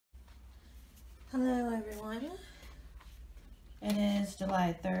Hello everyone. It is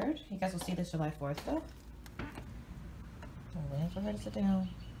July 3rd. You guys will see this July 4th though. I'm waiting for her to sit down.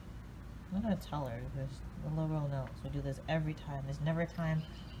 I'm not gonna tell her because the little girl knows. We do this every time. There's never a time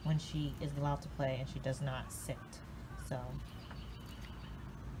when she is allowed to play and she does not sit. So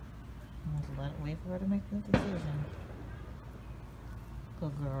I'm wait for her to make the decision.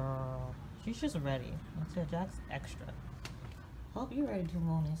 Good girl. She's just ready. Let's say Jack's extra. Hope you're ready, two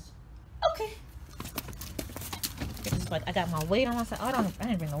monies. Okay. It's like I got my weight on my side. Oh, I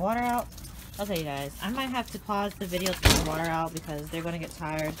didn't bring the water out. Okay, you guys, I might have to pause the video to bring the water out because they're gonna get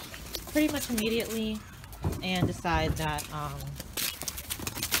tired pretty much immediately and decide that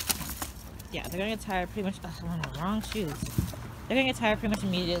yeah, they're gonna get tired pretty much. I'm on the wrong shoes. They're gonna get tired pretty much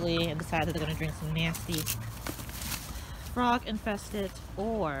immediately and decide that they're gonna drink some nasty frog infested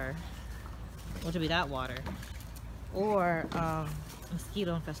or which would be that water or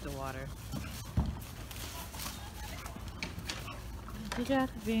mosquito infested water. Jack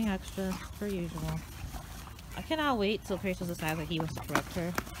being extra per usual. I cannot wait till Kratos decides that he wants to correct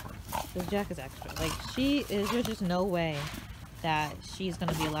her. Because Jack is extra. Like, there's just no way that she's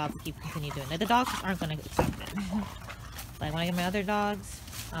going to be allowed to continue doing it. The dogs just aren't going to accept it. Like, when I get my other dogs,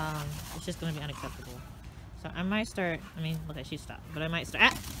 it's just going to be unacceptable. So I might start, okay, she stopped. But I might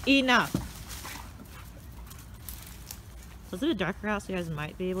start, enough! So it's a bit darker out, so you guys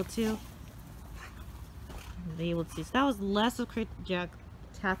might be able to. So that was less of Jack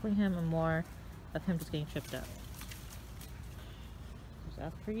tackling him and more of him just getting tripped up. So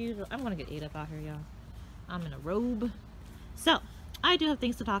as per usual, I'm gonna get ate up out here, y'all. I'm in a robe. So I do have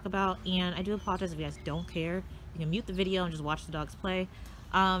things to talk about, and I do apologize if you guys don't care. You can mute the video and just watch the dogs play.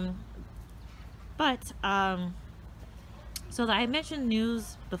 So that I mentioned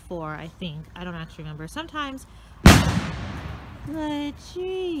news before, I think. I don't actually remember. Sometimes, but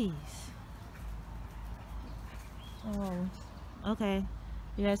jeez. Oh, okay.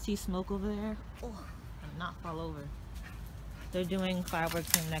 You guys see smoke over there? Oh, and not fall over. They're doing fireworks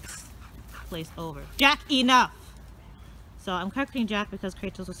in the next place over. Jack, enough! So I'm correcting Jack because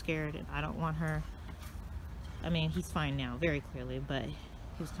Kratos was scared and I don't want her. He's fine now, very clearly, but he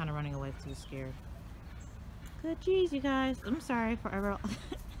was kind of running away because he was scared. Good jeez, you guys. I'm sorry for ever.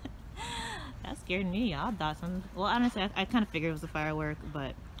 That scared me. I thought something. Well, honestly, I kind of figured it was a firework,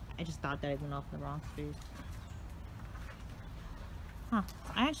 but I just thought that it went off in the wrong street. Huh.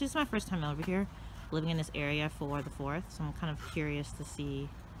 This is my first time over here, living in this area for the 4th, so I'm kind of curious to see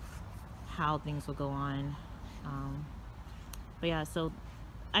how things will go on. But yeah, so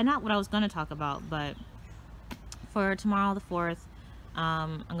not what I was going to talk about, but for tomorrow, the 4th,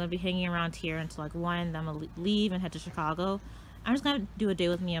 I'm going to be hanging around here until like 1, then I'm going to leave and head to Chicago. I'm just going to do a day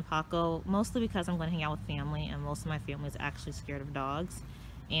with me and Paco, mostly because I'm going to hang out with family, and most of my family is actually scared of dogs.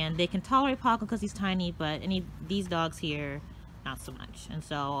 And they can tolerate Paco because he's tiny, but these dogs here, not so much. And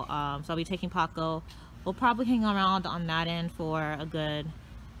so so I'll be taking Paco. We'll probably hang around on that end for a good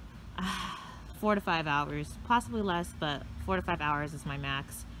 4 to 5 hours, possibly less, but 4 to 5 hours is my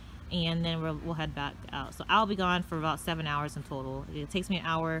max. And then we'll head back out. So I'll be gone for about 7 hours in total. It takes me an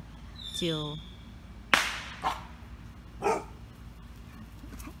hour till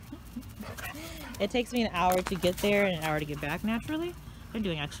it takes me an hour to get there and an hour to get back. Naturally, they're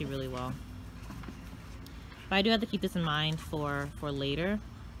doing actually really well. But I do have to keep this in mind for later,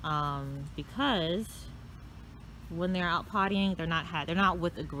 because when they're out pottying, they're not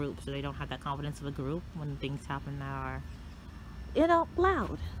with a group, so they don't have that confidence of a group when things happen that are,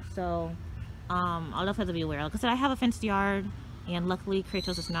 loud. So I'll definitely have to be aware. Like I said, I have a fenced yard, and luckily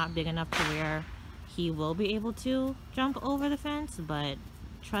Kratos is not big enough to where he will be able to jump over the fence. But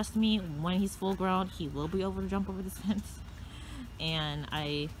trust me, when he's full grown, he will be able to jump over this fence. And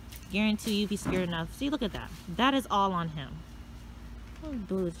I guarantee you, if he's scared enough. See, look at that. That is all on him. Oh,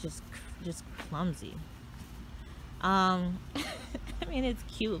 Boo is just clumsy. It's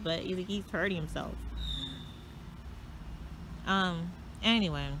cute, but he's hurting himself.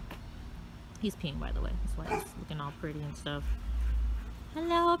 Anyway, he's peeing, by the way. That's why he's looking all pretty and stuff.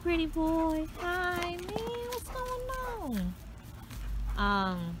 Hello, pretty boy. Hi, man. What's going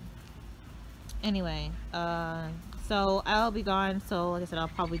on? Anyway, so I'll be gone. So like I said, I'll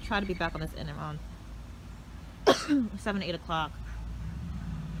probably try to be back on this end around 7 to 8 o'clock.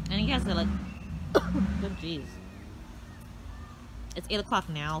 And you guys are like, good jeez. It's 8 o'clock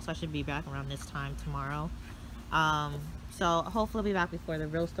now, so I should be back around this time tomorrow. So hopefully I'll be back before the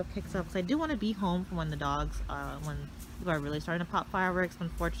real stuff kicks up. Because I do want to be home for when the dogs, when people are really starting to pop fireworks.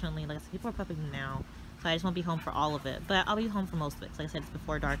 Unfortunately, like I said, people are popping them now. So I just won't be home for all of it. But I'll be home for most of it. So like I said, it's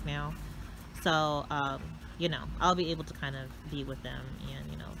before dark now. So, I'll be able to kind of be with them and,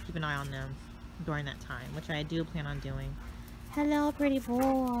 keep an eye on them. during that time, which I do plan on doing. Hello, pretty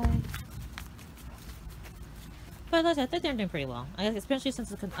boy. But like I think they're doing pretty well. I guess especially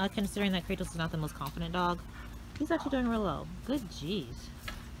since considering that Kratos is not the most confident dog, he's actually doing real well. Good jeez.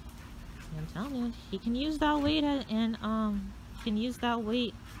 I'm telling you, he can use that weight and can use that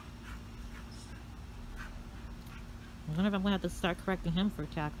weight. I wonder if I'm gonna have to start correcting him for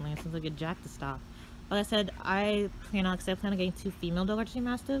tackling since I get Jack to stop. Like I said, I plan on getting 2 female Dogo Argentino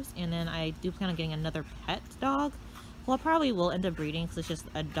Mastiffs, and then I do plan on getting another pet dog. Well, I probably will end up breeding because it's just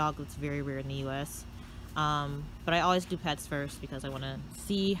a dog that's very rare in the U.S. But I always do pets first because I want to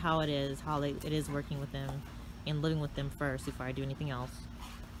see how it is, it is working with them and living with them first before I do anything else.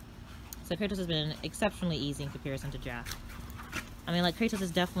 So Kratos has been exceptionally easy in comparison to Jack. I mean, like, Kratos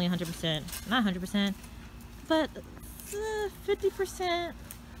is definitely 100%, not 100%, but 50%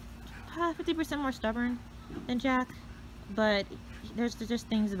 more stubborn than Jack. But there's just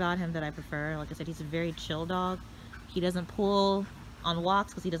things about him that I prefer. Like I said, he's a very chill dog. He doesn't pull on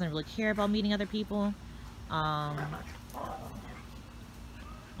walks because he doesn't really care about meeting other people. Okay,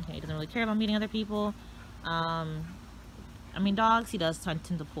 he doesn't really care about meeting other people. I mean, dogs, he does tend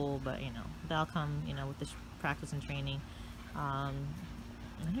to pull, but, you know, that'll come, you know, with the practice and training. I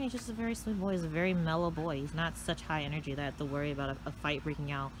mean, he's just a very sweet boy. He's a very mellow boy. He's not such high energy that I have to worry about a fight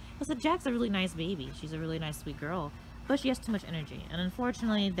breaking out. Plus, Jack's a really nice baby. She's a really nice, sweet girl, but she has too much energy. And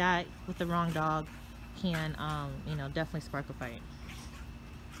unfortunately, that, with the wrong dog, can, you know, definitely spark a fight.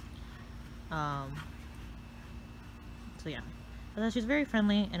 So yeah, but she's very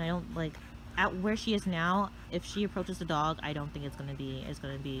friendly, and I don't like at where she is now. If she approaches the dog, I don't think it's gonna be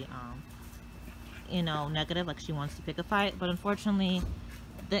you know, negative, like she wants to pick a fight. But unfortunately,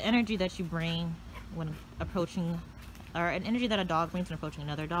 the energy that you bring when approaching, or an energy that a dog brings when approaching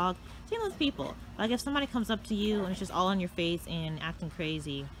another dog, same with people. Like if somebody comes up to you and it's just all in your face and acting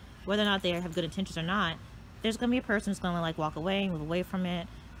crazy, whether or not they have good intentions or not, there's gonna be a person who's gonna like walk away, move away from it.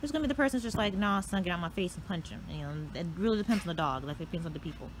 There's gonna be the person who's just like, nah, son, get out of my face and punch him. You know, it really depends on the dog. Like it depends on the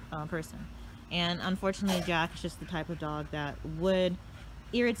person. And unfortunately, Jack is just the type of dog that would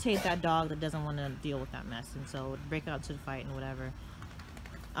irritate that dog that doesn't want to deal with that mess, and so would break out to the fight and whatever.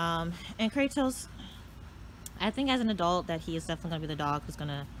 And Kratos, I think as an adult that he is definitely gonna be the dog who's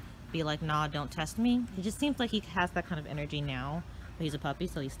gonna be like, nah, don't test me. He just seems like he has that kind of energy now. But he's a puppy,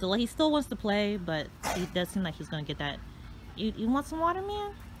 so he still wants to play, but he does seem like he's gonna get that. You want some water,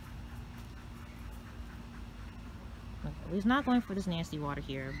 man? Okay, well, he's not going for this nasty water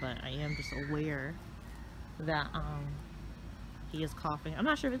here, but I am just aware that he is coughing. I'm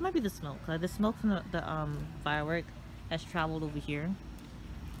not sure if it might be the smoke. The smoke from the firework has traveled over here,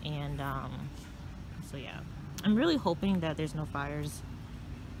 and so yeah, I'm really hoping that there's no fires,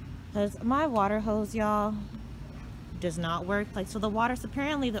 because my water hose, y'all, does not work. Like, so the water's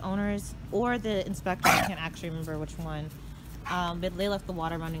apparently the owners or the inspector, I can't actually remember which one, but they left the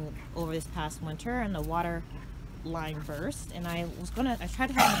water running over this past winter, and the water line burst, and I tried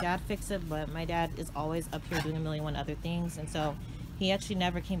to have my dad fix it, but my dad is always up here doing a million and one other things, and so he actually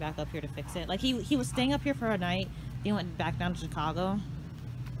never came back up here to fix it. Like he was staying up here for a night, he went back down to Chicago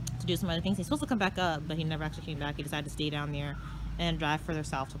to do some other things. He's supposed to come back up, but he never actually came back. He decided to stay down there and drive further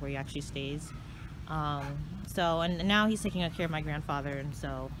south to where he actually stays. So, and now he's taking care of my grandfather, and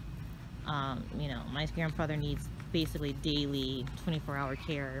so you know, my grandfather needs basically daily 24-hour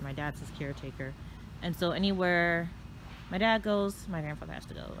care. My dad's his caretaker. And so anywhere my dad goes, my grandfather has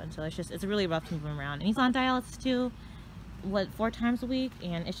to go. And so it's really rough to move him around. And he's on dialysis too, 4 times a week,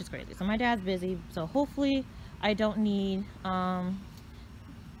 and it's just crazy. So my dad's busy, so hopefully I don't need, sorry,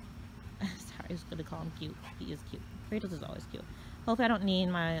 I was gonna call him cute. He is cute. Kratos is always cute. Hopefully I don't need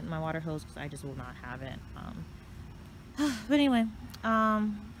my water hose, because I just will not have it. But anyway, I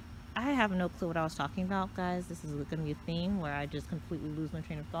have no clue what I was talking about, guys. This is gonna be a theme where I just completely lose my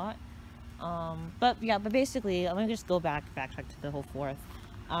train of thought. But basically, I'm gonna just backtrack to the whole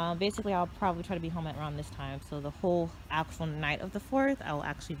 4th. Basically, I'll probably try to be home at around this time, so the whole actual night of the 4th, I will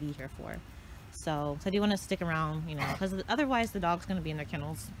actually be here for. So I do want to stick around, you know, because otherwise the dog's gonna be in their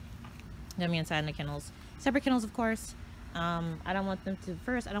kennels. They're gonna be inside in the kennels, separate kennels, of course. I don't want them to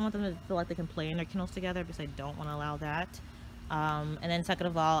feel like they can play in their kennels together, because I don't want to allow that. And then second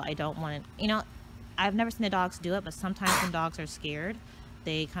of all, I don't want to, you know, I've never seen the dogs do it, but sometimes when dogs are scared,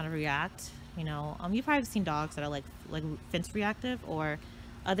 they kind of react, you know. You've probably seen dogs that are like fence reactive, or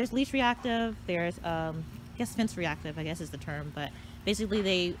there's leash reactive, there's I guess fence reactive, I guess is the term, but basically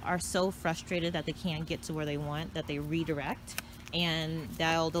they are so frustrated that they can't get to where they want that they redirect, and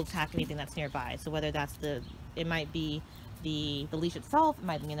they'll attack anything that's nearby. So whether that's it might be the leash itself, it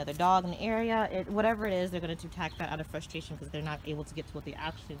might be another dog in the area, whatever it is, they're going to attack that out of frustration because they're not able to get to what they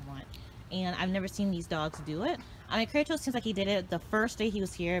actually want. and I've never seen these dogs do it. I mean, Kratos seems like he did it the first day he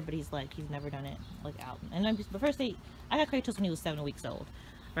was here, but he's never done it like out. And then the first day I got Kratos when he was 7 weeks old,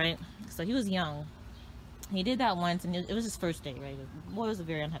 right? So he was young. He did that once, and it was his first day, right? The boy was a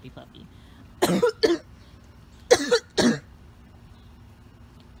very unhappy puppy.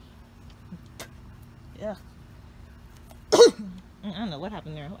 Yeah. I don't know what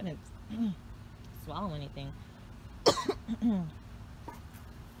happened there. I didn't swallow anything.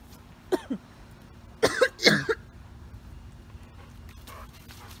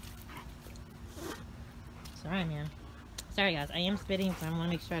 Sorry, man. Sorry, guys. I am spitting, so I want to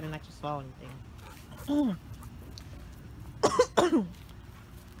make sure I didn't actually swallow anything.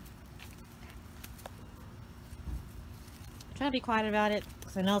 Try to be quiet about it,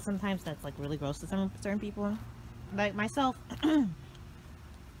 because I know sometimes that's like really gross to certain people, like myself.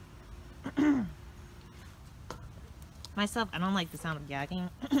 Myself, I don't like the sound of gagging.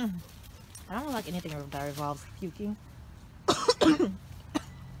 I don't like anything that involves puking. I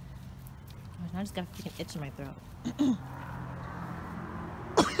just got a freaking itch in my throat.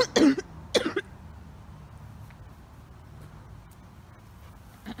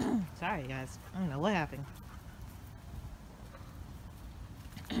 Sorry, guys. I don't know what happened.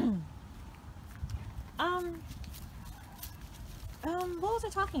 What was I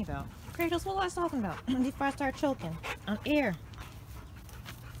talking about? Kratos, what was I talking about? Before I start choking on air.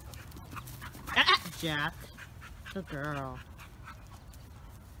 Jack. Good girl.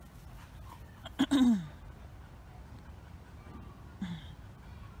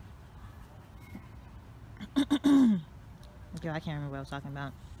 Okay, I can't remember what I was talking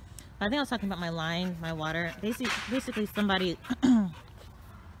about. But I think I was talking about my line, my water. Basically somebody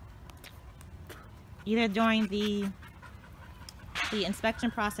either during the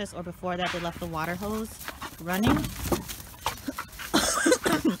inspection process or before that, they left the water hose running.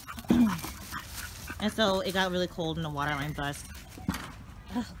 And so it got really cold and the water line bust.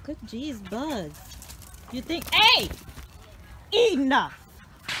 Oh, good geez, bugs. You think, hey! Enough!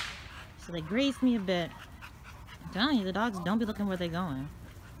 So they grazed me a bit. I'm telling you, the dogs don't be looking where they're going.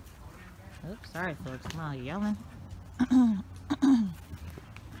 Oops, sorry folks, I'm all yelling.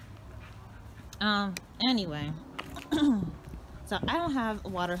 Anyway. So I don't have a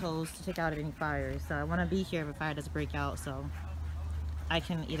water hose to take out any fires, so I want to be here if a fire does break out, so I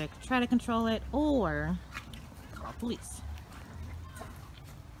can either try to control it or call police.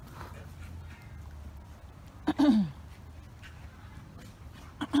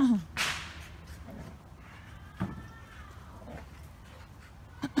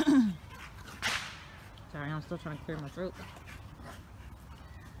 Sorry, I'm still trying to clear my throat.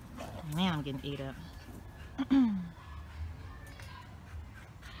 Man, I'm getting ate up.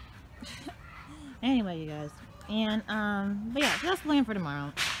 Anyway, you guys, and but yeah, so that's the plan for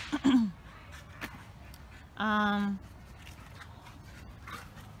tomorrow. So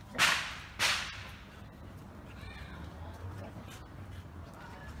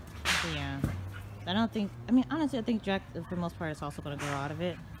yeah, I don't think, I mean, honestly, I think Jack, for the most part, is also going to grow out of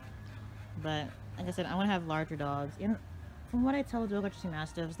it. But like I said, I want to have larger dogs. And from what I tell the Dogo Argentino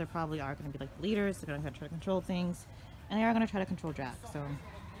Mastiffs, they probably are going to be like leaders. They're going to try to control things, and they are going to try to control Jack.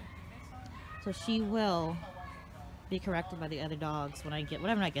 So she will be corrected by the other dogs when I get,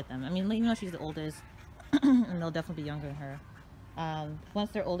 whenever I get them. I mean, even though she's the oldest, and they'll definitely be younger than her.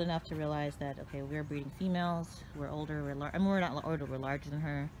 Once they're old enough to realize that, okay, we're breeding females, we're older, I mean, we're not older, we're larger than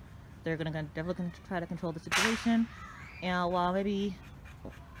her. They're definitely try to control the situation. And while maybe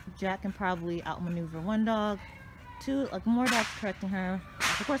Jack can probably outmaneuver one dog, two, like more dogs correcting her.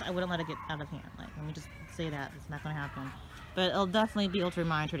 Of course, I wouldn't let it get out of hand. Like, let me just say that it's not going to happen. But it'll definitely be able to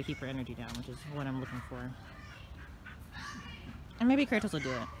remind her to keep her energy down, which is what I'm looking for. And maybe Kratos will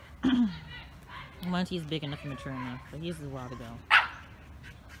do it. Once he's big enough and mature enough. But he has a while to go.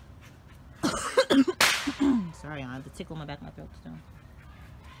 Sorry, I have the tickle in my back of my throat still.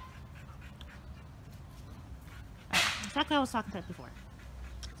 Alright, exactly what I was talking about before.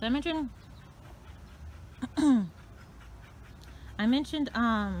 So I mentioned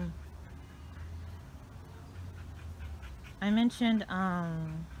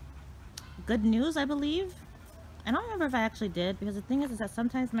good news, I believe. I don't remember if I actually did, because the thing is that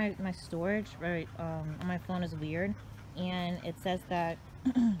sometimes my storage right on my phone is weird, and it says that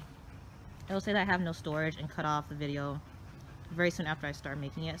it will say that I have no storage and cut off the video very soon after I start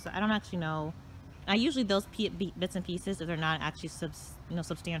making it. So I don't actually know. I usually those bits and pieces, if they're not actually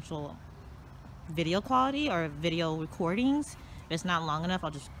substantial video quality or video recordings, if it's not long enough,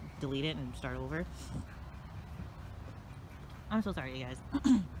 I'll just delete it and start over. I'm so sorry, you guys.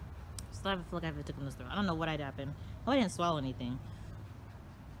 Still have a feel like I have a tickle in this throat. I don't know what had happened. Oh, I didn't swallow anything.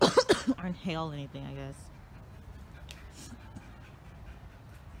 I or inhale anything, I guess.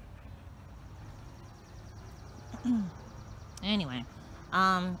 Anyway,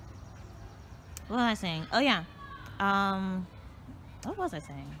 what was I saying? Oh yeah, what was I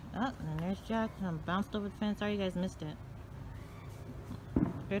saying? Oh, and there's Jack. Bounced over the fence. Sorry you guys missed it.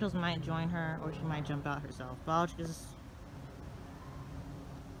 Kratos might join her, or she might jump out herself. But I'll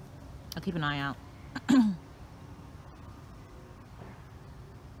keep an eye out.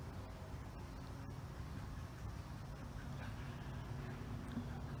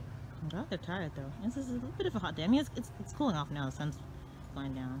 I'm rather tired though. This is a little bit of a hot day. I mean, it's cooling off now. The sun's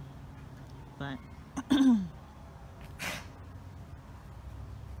going down, but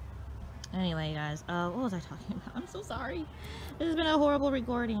anyway, guys. What was I talking about? I'm so sorry. This has been a horrible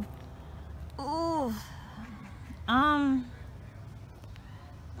recording. Oh.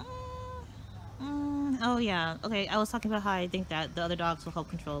 Oh yeah. Okay. I was talking about how I think that the other dogs will help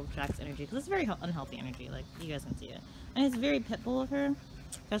control Jack's energy, because it's very unhealthy energy. Like, you guys can see it, and it's very Pitbull of her.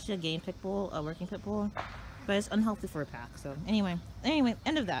 Especially a game Pitbull, a working Pitbull, but it's unhealthy for a pack. So anyway,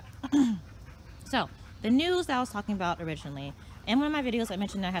 end of that. So the news that I was talking about originally, in one of my videos I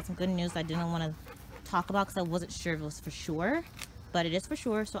mentioned I had some good news I didn't want to talk about because I wasn't sure if it was for sure, but it is for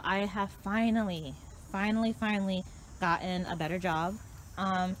sure. So I have finally gotten a better job.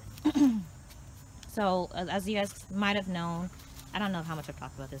 So as you guys might have known, I don't know how much I've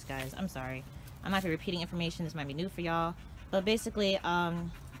talked about this, guys. I'm sorry. I might be repeating information. This might be new for y'all. But basically,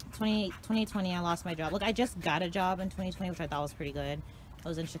 2020, I lost my job. Look, I just got a job in 2020, which I thought was pretty good. I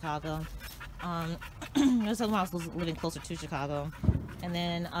was in Chicago. It was when I was living closer to Chicago. And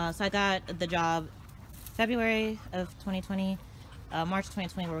then, so I got the job February of 2020. March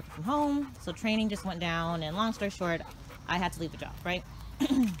 2020, we're working from home. So training just went down. And long story short, I had to leave the job, right?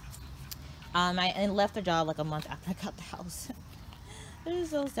 I left the job like a month after I got the house. It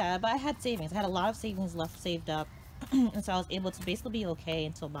was so sad. But I had savings. I had a lot of savings saved up. And so I was able to basically be okay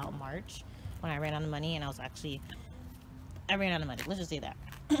until about March, when I ran out of money. And I ran out of money, let's just say that.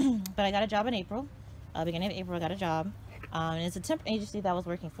 But I got a job in April. Beginning of April, I got a job, and it's a temp agency that I was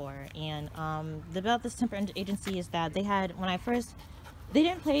working for. And about this temp agency is that they had, when I first, they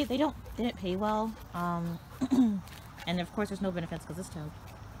didn't pay well, and of course there's no benefits because it's temp.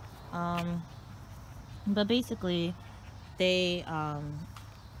 But basically they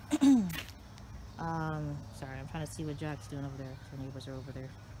sorry, I'm trying to see what Jack's doing over there, because her neighbors are over there.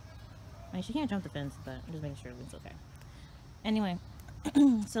 I mean, she can't jump the fence, but I'm just making sure everything's okay. Anyway,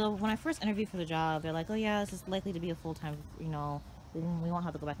 so when I first interviewed for the job, they're like, oh yeah, this is likely to be a full-time, you know, we won't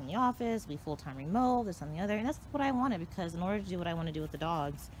have to go back in the office, be full-time remote, this and the other. And that's what I wanted, because in order to do what I want to do with the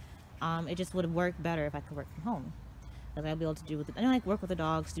dogs, it just would work better if I could work from home. Because I'd be able to do with it, I like work with the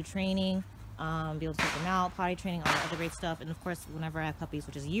dogs, do training, be able to take them out, potty training, all that other great stuff. And of course, whenever I have puppies,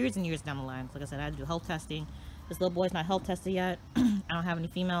 which is years and years down the line, like I said, I had to do health testing. This little boy's not health tested yet. I don't have any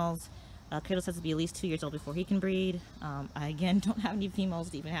females. Kratos has to be at least 2 years old before he can breed. I again don't have any females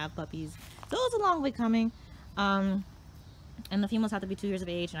to even have puppies, so it's a long way coming. And the females have to be 2 years of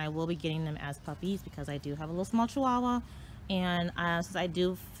age, and I will be getting them as puppies because I do have a little small Chihuahua. And since I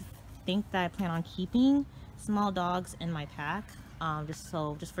do think that I plan on keeping small dogs in my pack,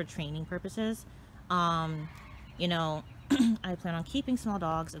 just for training purposes, you know, I plan on keeping small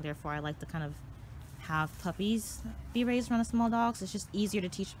dogs, and therefore I like to kind of have puppies be raised around the small dogs. It's just easier to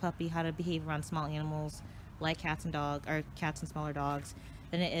teach a puppy how to behave around small animals like cats and smaller dogs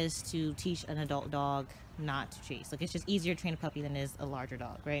than it is to teach an adult dog not to chase. Like, it's just easier to train a puppy than it is a larger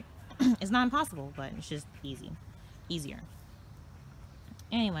dog, right? It's not impossible, but it's just easier.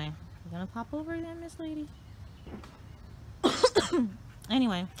 Anyway, you gonna pop over then, Miss Lady?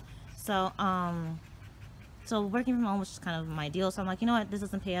 Anyway, so working from home was just kind of my deal. So I'm like, you know what, this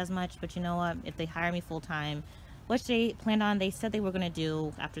doesn't pay as much, but you know what, if they hire me full-time, which they planned on, they said they were going to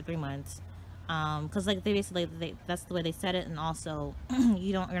do after 3 months, because like they basically, that's the way they said it. And also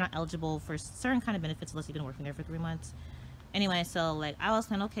you're not eligible for certain kind of benefits unless you've been working there for 3 months. Anyway, so like I was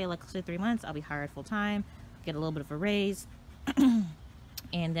planning, okay, like say 3 months, I'll be hired full-time, get a little bit of a raise,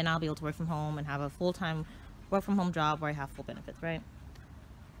 and then I'll be able to work from home and have a full-time work from home job where I have full benefits, right?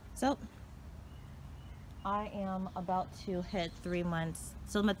 So I am about to hit 3 months.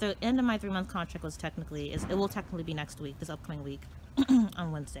 So at the end of my 3-month contract was it will technically be next week, this upcoming week,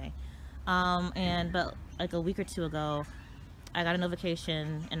 on Wednesday. But like a week or two ago, I got a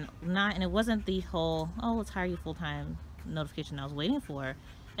notification, and it wasn't the whole, oh, let's hire you full-time notification I was waiting for.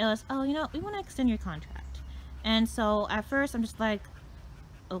 It was, oh, you know, we want to extend your contract. And so at first I'm just like,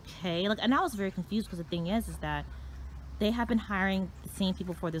 okay, like, and I was very confused, because the thing is that they have been hiring the same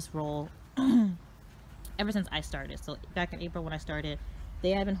people for this role ever since I started. So back in April when I started,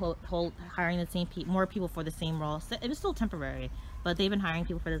 they have been hiring the same more people for the same role. So it was still temporary, but they've been hiring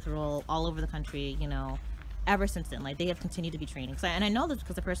people for this role all over the country, you know, ever since then. Like, they have continued to be training. And I know this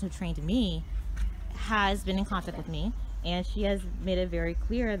because the person who trained me has been in contact with me, and she has made it very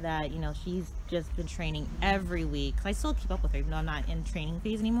clear that, you know, she's just been training every week. I still keep up with her even though I'm not in training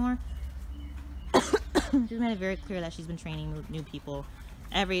phase anymore. She's made it very clear that she's been training new people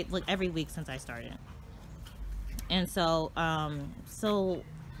every week since I started. And so and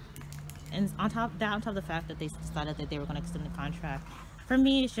on top of the fact that they decided that they were going to extend the contract, for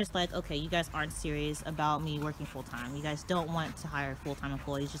me it's just like, okay, you guys aren't serious about me working full-time. You guys don't want to hire full-time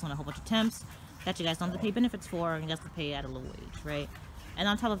employees. You just want a whole bunch of temps that you guys don't have to pay benefits for, and you guys have to pay at a low wage, right? And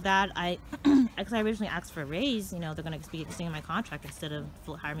on top of that, because I originally asked for a raise, you know, they're going to be extending my contract instead of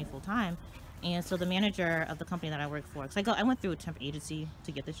hiring me full-time. And so the manager of the company that I work for, because I went through a temp agency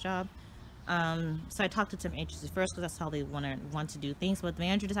to get this job. So I talked to temp agency first because that's how they want to do things. But the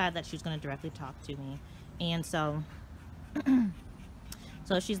manager decided that she was going to directly talk to me. And so,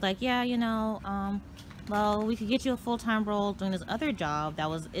 so she's like, yeah, you know, well, we could get you a full-time role doing this other job that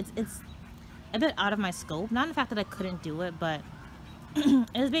was, it's a bit out of my scope. Not in the fact that I couldn't do it, but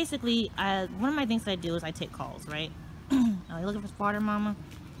it was basically, one of my things that I do is I take calls, right? Oh, you looking for water, mama?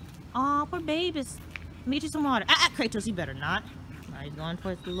 Aw, poor babies. Let me get you some water. Kratos, you better not. Alright, he's going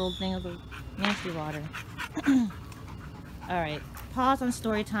towards the little thing of the nasty water. Alright, pause on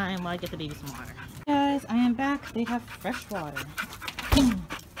story time while I get the baby some water. Guys, I am back. They have fresh water.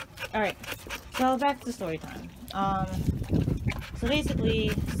 Alright, so back to story time. So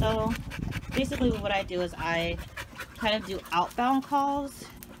basically what I do is I kind of do outbound calls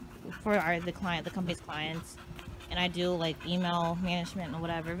for the company's clients. And I do like email management and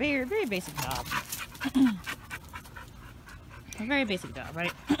whatever. Very, very basic job. A very basic job,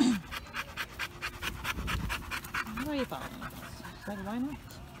 right? What are you following? Why not?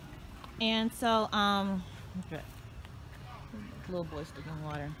 And so, little boy sticking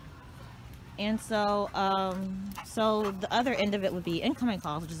water. And so, so the other end of it would be incoming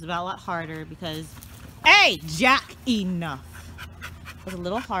calls, which is about a lot harder because, hey, Jack, enough. Was a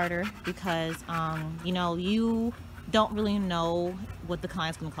little harder because you know, you don't really know what the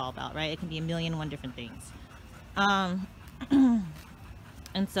client's gonna call about, right? It can be a million and one different things. And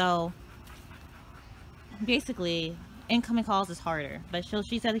so basically incoming calls is harder, but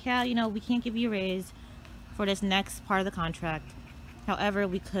she said, yeah, you know, we can't give you a raise for this next part of the contract. However,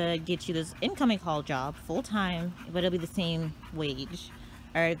 we could get you this incoming call job full-time, but it'll be the same wage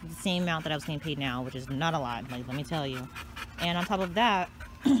or the same amount that I was getting paid now, which is not a lot, like, let me tell you. And on top of that,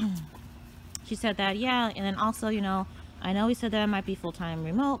 she said that, yeah, and then also, you know, I know we said that it might be full-time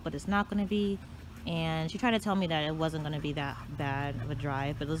remote, but it's not going to be. And she tried to tell me that it wasn't going to be that bad of a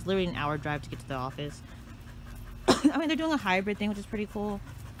drive, but it was literally an hour drive to get to the office. I mean, they're doing a hybrid thing, which is pretty cool,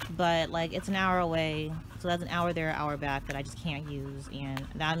 but like, it's an hour away, so that's an hour there, hour back that I just can't use, and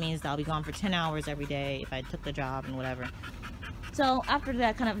that means that I'll be gone for 10 hours every day if I took the job and whatever. So after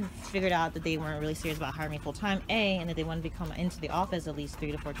that, kind of figured out that they weren't really serious about hiring me full-time, and that they wanted to come into the office at least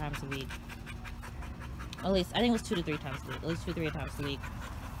 3 to 4 times a week. At least, I think it was 2 to 3 times a week. At least 2 to 3 times a week.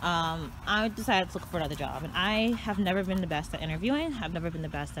 I decided to look for another job. And I have never been the best at interviewing. I've never been the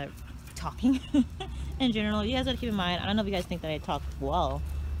best at talking in general. You guys gotta keep in mind, I don't know if you guys think that I talk well.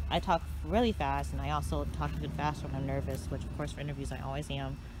 I talk really fast, and I also talk even faster when I'm nervous, which of course for interviews I always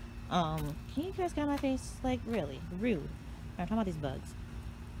am. Can you guys get on my face? Like, really? Rude. I'm talking about these bugs.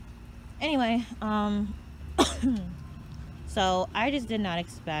 Anyway, so I just did not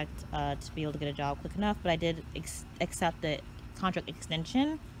expect to be able to get a job quick enough, but I did accept the contract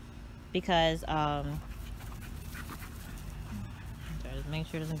extension because sorry, just make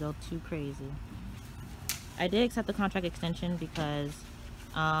sure it doesn't go too crazy. I did accept the contract extension because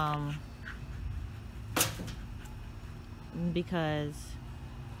I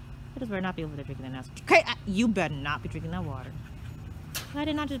just better not be over there drinking that nasty. Okay, you better not be drinking that water. I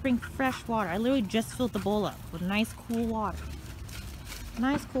did not just bring fresh water. I literally just filled the bowl up with nice, cool water.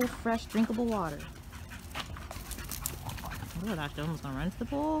 Nice, cool, fresh, drinkable water. Oh, gosh, they're almost gonna run into the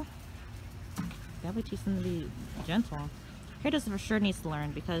bowl. Definitely teach them to be gentle. Kratos for sure needs to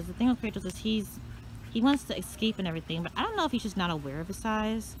learn, because the thing with Kratos is he wants to escape and everything, but I don't know if he's just not aware of his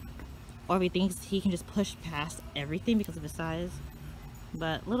size, or if he thinks he can just push past everything because of his size.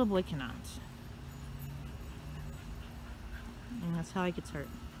 But little boy cannot. And that's how he gets hurt.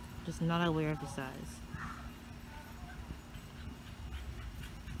 Just not aware of his size.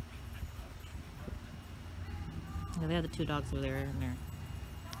 Yeah, they have the 2 dogs over there, and their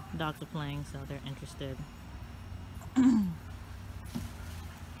dogs are playing, so they're interested.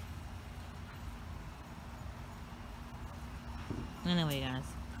 Anyway, guys.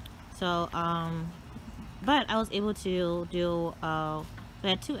 So but I was able to do I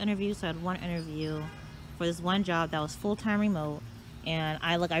had 2 interviews. So I had 1 interview for this one job that was full-time remote, and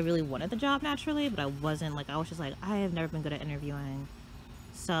I really wanted the job naturally, but I wasn't, like, I was just like, I have never been good at interviewing,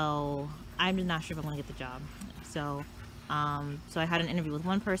 so I'm just not sure if I'm gonna get the job. So so I had an interview with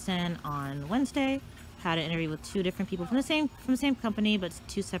one person on Wednesday, had an interview with 2 different people from the same company, but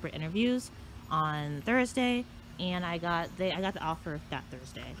 2 separate interviews on Thursday, and I got the offer that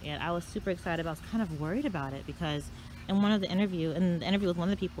Thursday, and I was super excited. But I was kind of worried about it because in the interview with one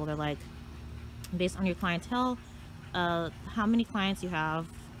of the people, they're like, based on your clientele, how many clients you have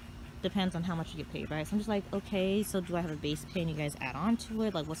depends on how much you get paid, right? So I'm just like, okay, so do I have a base pay and you guys add on to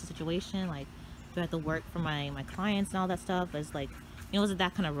it? Like, what's the situation? Like, do I have to work for my clients and all that stuff? It's like, you know, is it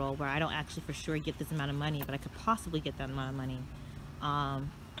that kind of role where I don't actually for sure get this amount of money, but I could possibly get that amount of money?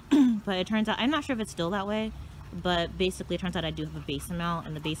 But it turns out, I'm not sure if it's still that way, but basically it turns out I do have a base amount,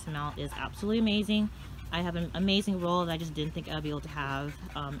 and the base amount is absolutely amazing. I have an amazing role that I just didn't think I'd be able to have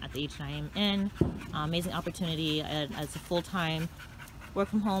at the age that I am in. Amazing opportunity as a full-time work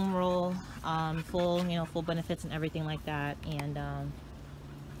from home role, full benefits and everything like that, and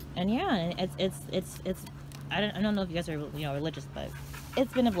yeah, it's I don't know if you guys are religious, but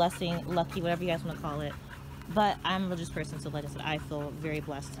it's been a blessing, lucky, whatever you guys want to call it. But I'm a religious person, so like I said, I feel very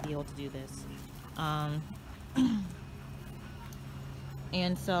blessed to be able to do this.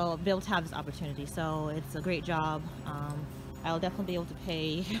 And so be able to have this opportunity, so it's a great job. I'll definitely be able to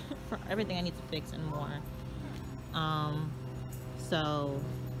pay for everything I need to fix and more. So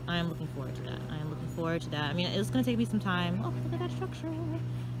I'm looking forward to that. I mean, it's gonna take me some time. Oh, look at that structure.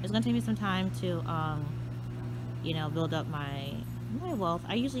 It's gonna take me some time to build up my wealth.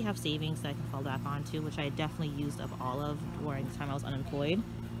 I usually have savings that I can fall back onto, which I definitely used up all of during the time I was unemployed.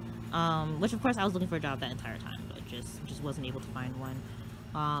 Which of course I was looking for a job that entire time, but just wasn't able to find one.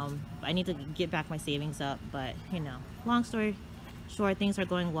 I need to get back my savings up, but long story short, things are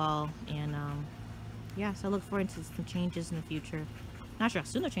going well, and yeah, so I look forward to some changes in the future. Not sure how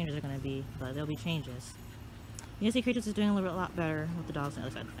soon the changes are going to be, but there'll be changes. You can see Kratos is doing a lot better with the dogs on the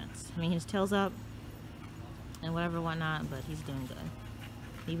other side of the fence. I mean, his tail's up and whatnot, but he's doing good.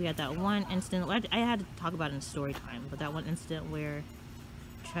 Maybe had that one incident, I had to talk about it in story time, but that one incident where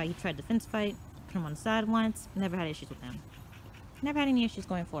he tried the fence fight, put him on the side once, never had issues with him. Never had any issues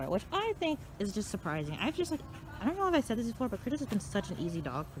going for it, which I think is just surprising. I don't know if I said this before, but Kratos has been such an easy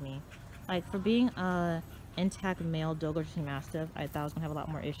dog for me. Like, for being a intact male Dogo Argentino Mastiff, I thought I was gonna have a lot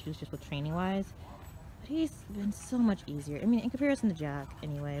more issues just with training wise. But he's been so much easier. I mean, in comparison to Jack,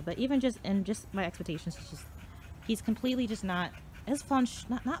 anyway. But even just my expectations, he's completely just not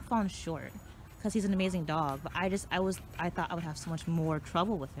fallen short, because he's an amazing dog. But I thought I would have so much more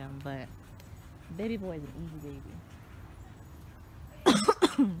trouble with him. But baby boy is an easy baby.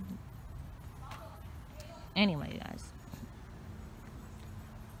 Anyway, guys.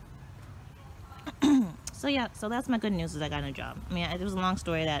 So yeah, so that's my good news, is I got a new job. I mean, it was a long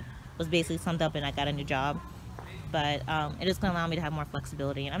story that was basically summed up in I got a new job, but it is going to allow me to have more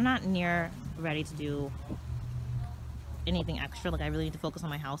flexibility, and I'm not near ready to do anything extra. Like, I really need to focus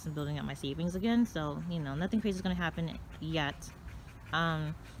on my house and building up my savings again, so nothing crazy is going to happen yet.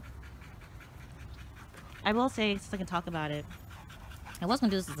 I will say, since I can talk about it, I was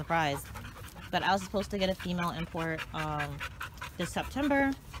going to do this as a surprise, but I was supposed to get a female import this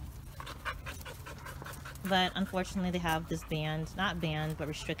September. But unfortunately, they have this not ban, but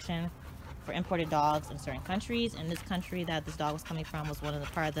restriction for imported dogs in certain countries. And this country that this dog was coming from was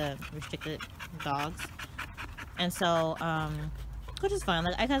part of the restricted dogs. And so, which is fine.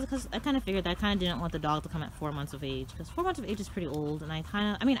 Like, because I kind of figured that I kind of didn't want the dog to come at 4 months of age, because 4 months of age is pretty old. And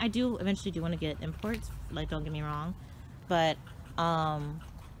I do eventually want to get imports. Like, don't get me wrong, but I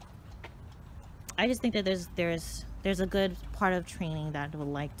just think that there's a good part of training that I would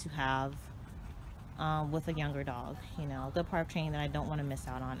like to have. With a younger dog, a good part of training that I don't want to miss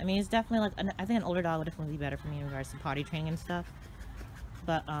out on. I mean, it's definitely I think an older dog would definitely be better for me in regards to potty training and stuff.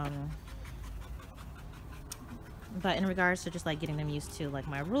 But in regards to just like getting them used to like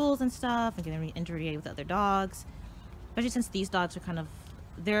my rules and stuff, and getting them integrated with other dogs, especially since these dogs are kind of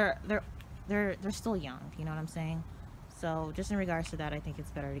they're still young. You know what I'm saying? So just in regards to that, I think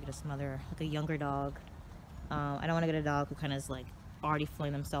it's better to get a younger dog. I don't want to get a dog who kind of is like already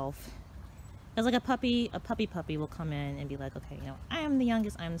feeling themselves. Because like a puppy will come in and be like, okay, I am the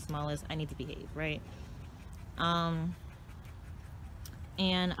youngest, I'm the smallest, I need to behave, right?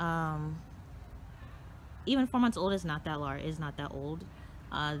 Even 4 months old is not that large, is not that old.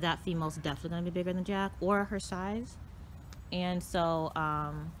 That female's definitely going to be bigger than Jack, or her size. And so,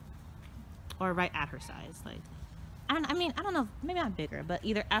 or right at her size. Like, I mean, I don't know, maybe not bigger, but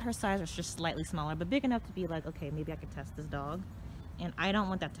either at her size or just slightly smaller, but big enough to be like, okay, maybe I could test this dog. And I don't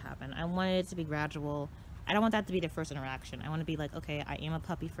want that to happen. I want it to be gradual. I don't want that to be their first interaction. I want to be like, okay, I am a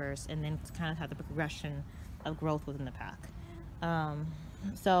puppy first, and then kind of have the progression of growth within the pack.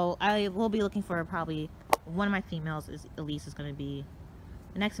 So I will be looking for probably one of my females. Is Elise is going to be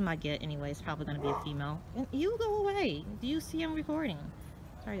the next one I get anyway. Is probably going to be a female. And you go away. Do you see I'm recording?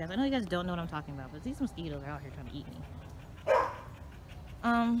 Sorry guys, I know you guys don't know what I'm talking about, but these mosquitoes are out here trying to eat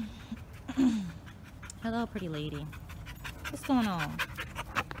me. Hello, pretty lady. What's going on?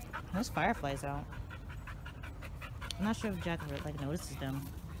 There's fireflies out. I'm not sure if Jack like notices them.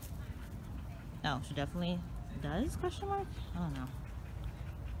 Oh, she definitely does? Question mark? I don't know.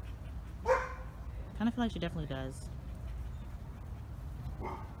 Kind of feel like she definitely does.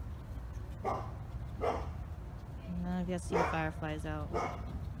 None of you guys see the fireflies out.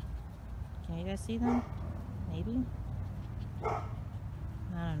 Can you guys see them? Maybe? I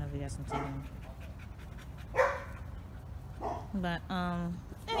don't know if you guys can see them. But,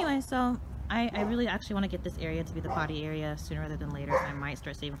 anyway, so I really actually want to get this area to be the potty area sooner rather than later. I might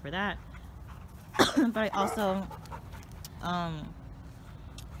start saving for that. But I also,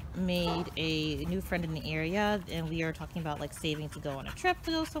 made a new friend in the area, and we are talking about like saving to go on a trip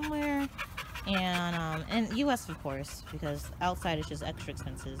to go somewhere. And US of course, because outside is just extra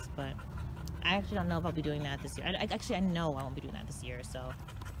expenses, but I actually don't know if I'll be doing that this year. I know I won't be doing that this year, so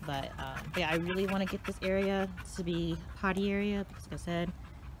but yeah, I really want to get this area to be potty area because like I said,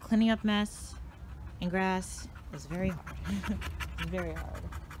 cleaning up mess and grass is very hard. It's very hard.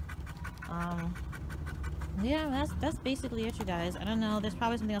 Yeah, that's basically it, you guys. I don't know, there's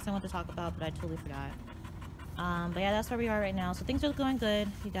probably something else I want to talk about, but I totally forgot. But yeah, that's where we are right now. So things are going good,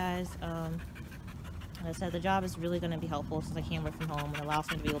 you guys. Like I said, the job is really going to be helpful since I can work from home. It allows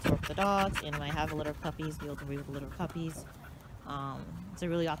me to be able to work with the dogs, and when I have a litter of puppies, be able to breed with a litter of puppies. It's a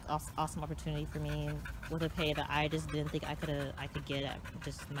really awesome opportunity for me with a pay that I just didn't think I could get at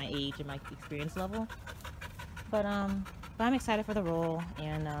just my age and my experience level. But I'm excited for the role,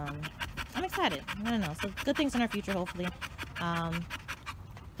 and I'm excited. I don't know. So good things in our future, hopefully.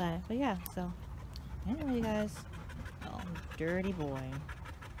 But yeah. So anyway, you guys. Oh, dirty boy.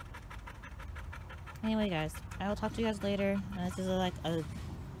 Anyway, guys, I will talk to you guys later. This is like a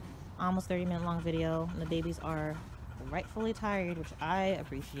almost 30-minute long video, and the babies are rightfully tired, which I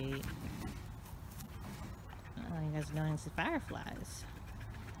appreciate. You guys are going to see fireflies.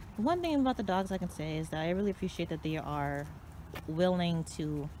 One thing about the dogs I can say is that I really appreciate that they are willing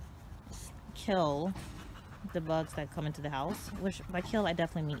to kill the bugs that come into the house, which by kill I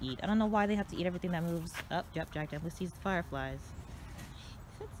definitely mean eat. I don't know why they have to eat everything that moves up. Yep, Jack definitely sees the fireflies.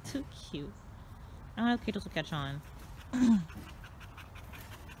 That's too cute. I don't know if Kratos will catch on.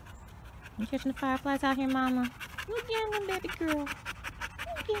 You catching the fireflies out here, mama? You getting them, baby girl?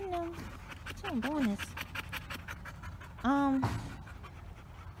 You getting them? It's a bonus.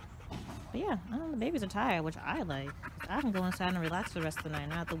 But yeah, the babies are tired, which I like. I can go inside and relax for the rest of the night and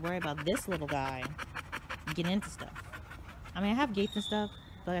not have to worry about this little guy getting into stuff. I mean, I have gates and stuff,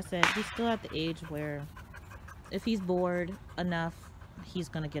 but like I said, he's still at the age where if he's bored enough, he's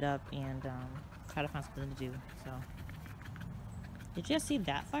gonna get up and try to find something to do. So, did you guys see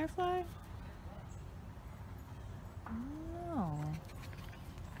that firefly? No.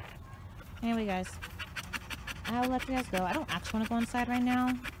 Anyway, guys, I'll let you guys go. I don't actually want to go inside right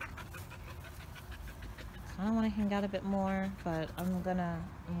now. I don't want to hang out a bit more, but I'm gonna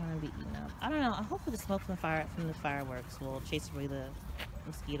be eating up. I don't know. Hopefully the smoke from the fireworks will chase away the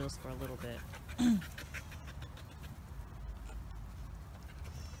mosquitoes for a little bit.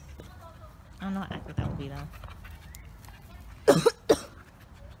 I don't know how accurate that would be though.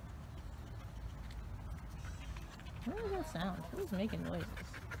 What is that sound? Who's making noises?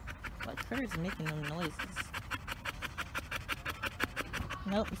 What critter's making them noises?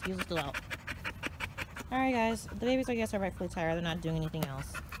 Nope, mosquitoes are still out. Alright guys, the babies I guess are rightfully tired. They're not doing anything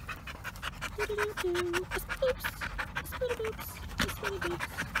else.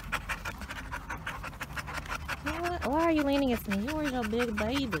 Why are you leaning against me? Yours are big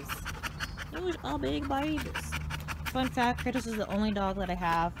babies. Yours are big babies. Fun fact, Kratos is the only dog that I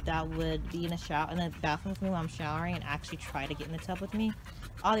have that would be in the bathroom with me when I'm showering and actually try to get in the tub with me.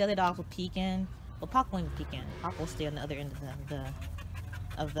 All the other dogs will peek in. Well, Pop won't even peek in. Pop will stay on the other end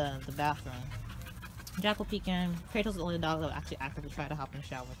of the bathroom. Jack will peek in. Kratos is the only dog that will actually actively try to hop in the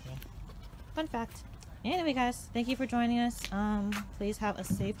shower with me. Fun fact. Anyway, guys, thank you for joining us. Please have a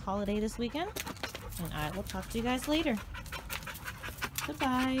safe holiday this weekend, and I will talk to you guys later.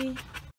 Goodbye.